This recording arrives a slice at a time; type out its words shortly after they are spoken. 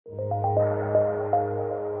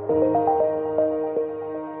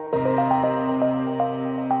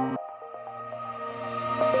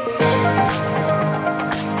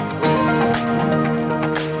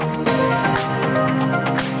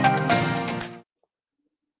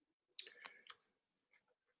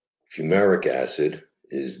Fumaric acid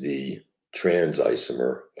is the trans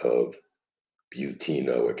isomer of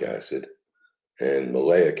butenoic acid, and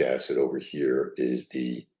maleic acid over here is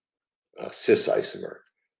the cis isomer.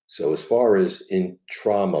 So as far as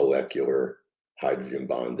intramolecular hydrogen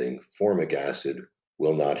bonding, formic acid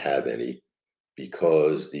will not have any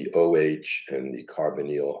because the OH and the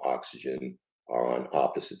carbonyl oxygen are on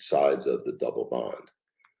opposite sides of the double bond.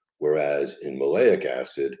 Whereas in maleic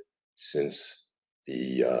acid, since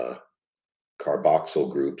the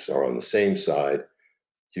carboxyl groups are on the same side,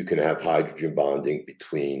 you can have hydrogen bonding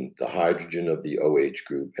between the hydrogen of the OH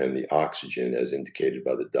group and the oxygen as indicated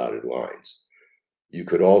by the dotted lines. You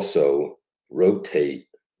could also rotate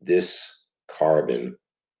this carbon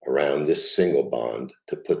around this single bond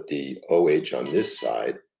to put the OH on this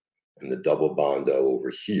side and the double bond O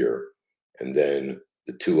over here, and then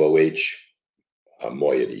the two OH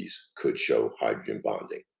moieties could show hydrogen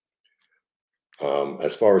bonding.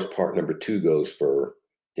 As far as part number 2 goes for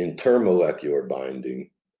intermolecular binding,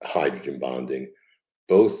 hydrogen bonding,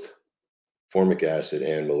 both formic acid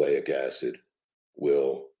and maleic acid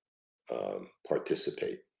will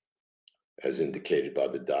participate, as indicated by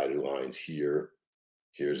the dotted lines here.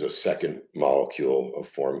 Here's a second molecule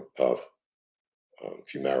of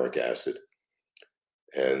fumaric acid,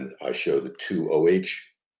 and I show the two OH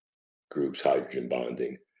groups hydrogen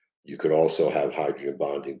bonding. You could also have hydrogen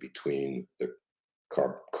bonding between the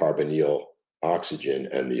carbonyl oxygen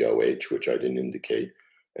and the OH, which I didn't indicate.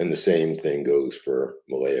 And the same thing goes for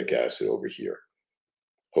maleic acid over here.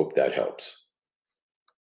 Hope that helps.